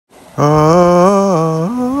Ah.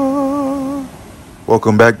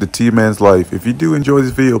 Welcome back to T-Man's Life. If you do enjoy this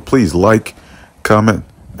video, please like, comment,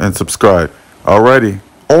 and subscribe. Alrighty,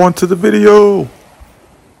 on to the video.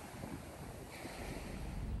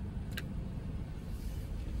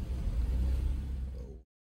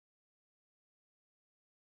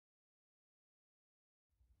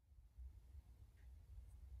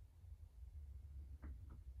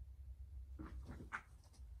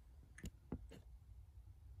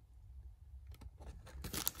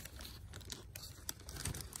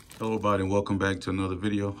 Hello everybody, and welcome back to another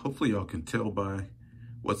video. Hopefully y'all can tell by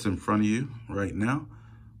what's in front of you right now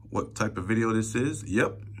what type of video this is.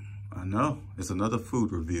 Yep, I know, it's another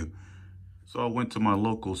food review. So I went to my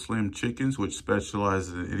local Slim Chickens, which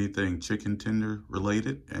specializes in anything chicken tender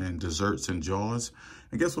related and desserts and jaws.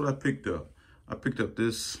 And guess what I picked up? I picked up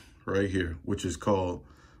this right here, which is called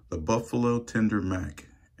the Buffalo Tender Mac,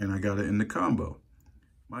 and I got it in the combo.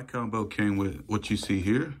 My combo came with what you see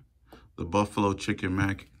here, the Buffalo Chicken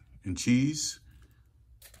Mac and cheese,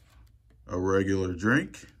 a regular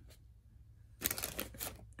drink,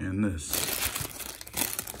 and this.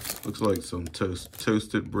 Looks like some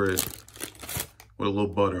toasted bread with a little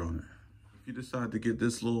butter on it. If you decide to get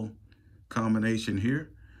this little combination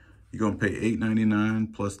here, you're gonna pay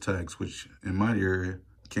 $8.99 plus tax, which in my area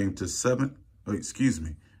came to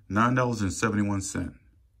 $9.71.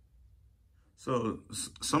 So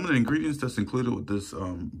some of the ingredients that's included with this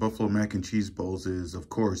Buffalo Mac and Cheese Bowls is, of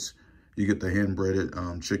course, you get the hand-breaded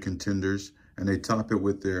chicken tenders, and they top it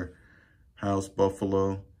with their house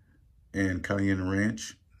buffalo and cayenne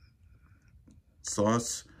ranch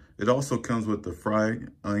sauce. It also comes with the fried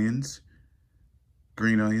onions,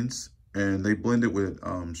 green onions, and they blend it with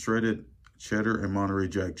shredded cheddar and Monterey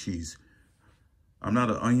Jack cheese. I'm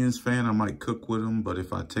not an onions fan. I might cook with them, but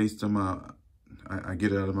if I taste them, I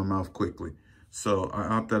get it out of my mouth quickly. So I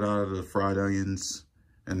opted out of the fried onions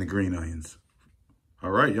and the green onions. All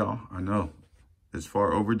right, y'all, I know it's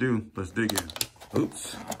far overdue. Let's dig in.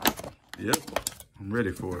 Oops. Yep, I'm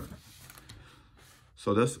ready for it.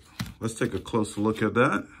 So let's take a closer look at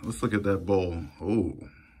that. Let's look at that bowl.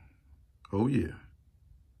 Oh yeah.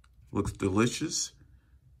 Looks delicious,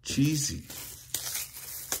 cheesy.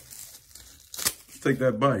 Let's take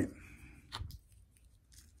that bite.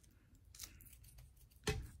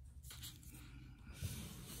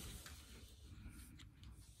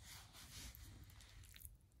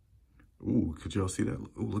 Ooh, could y'all see that?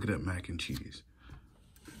 Ooh, look at that mac and cheese.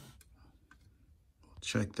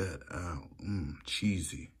 Check that out.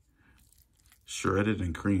 Cheesy. Shredded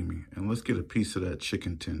and creamy. And let's get a piece of that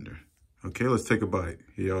chicken tender. Okay, let's take a bite.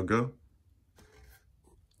 Here y'all go.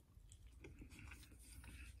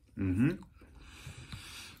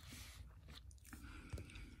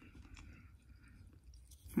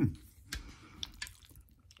 Let's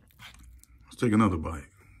take another bite.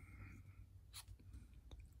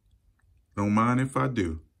 Don't mind if I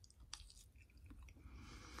do.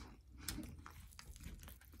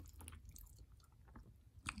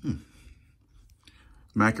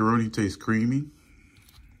 Macaroni tastes creamy.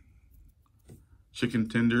 Chicken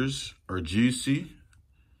tenders are juicy,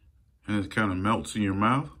 and it kind of melts in your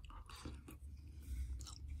mouth.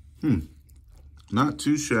 Not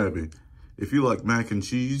too shabby. If you like mac and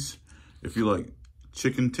cheese, if you like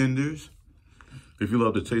chicken tenders, if you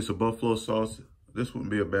love the taste of buffalo sauce, this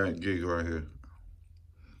wouldn't be a bad gig right here.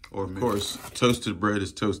 Or of course, toasted bread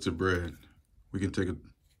is toasted bread. We can take a,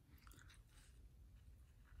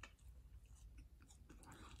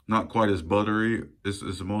 not quite as buttery.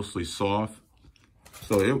 It's mostly soft,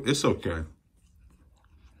 so it's okay.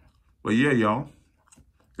 But yeah, y'all,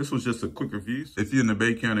 this was just a quick review. If you're in the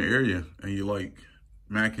Bay County area and you like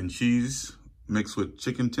mac and cheese mixed with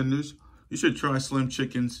chicken tenders, you should try Slim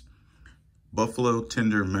Chickens Buffalo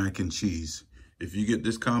Tender Mac and Cheese. If you get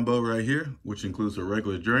this combo right here, which includes a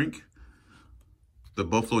regular drink, the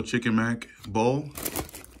Buffalo Chicken Mac Bowl,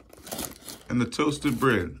 and the toasted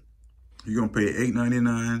bread, you're gonna pay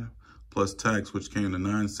 $8.99 plus tax, which came to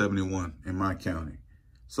 $9.71 in my county.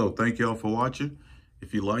 So thank y'all for watching.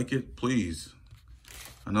 If you like it, please,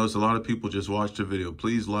 I know there's a lot of people just watch the video.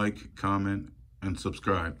 Please like, comment, and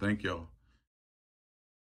subscribe. Thank y'all.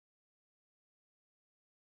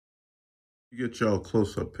 Get y'all a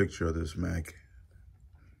close-up picture of this mac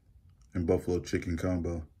and buffalo chicken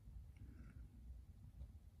combo.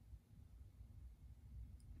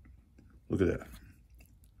 Look at that.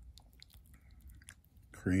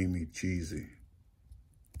 Creamy, cheesy.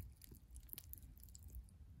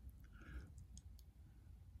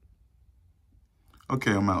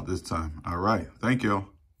 Okay, I'm out this time. All right, thank y'all.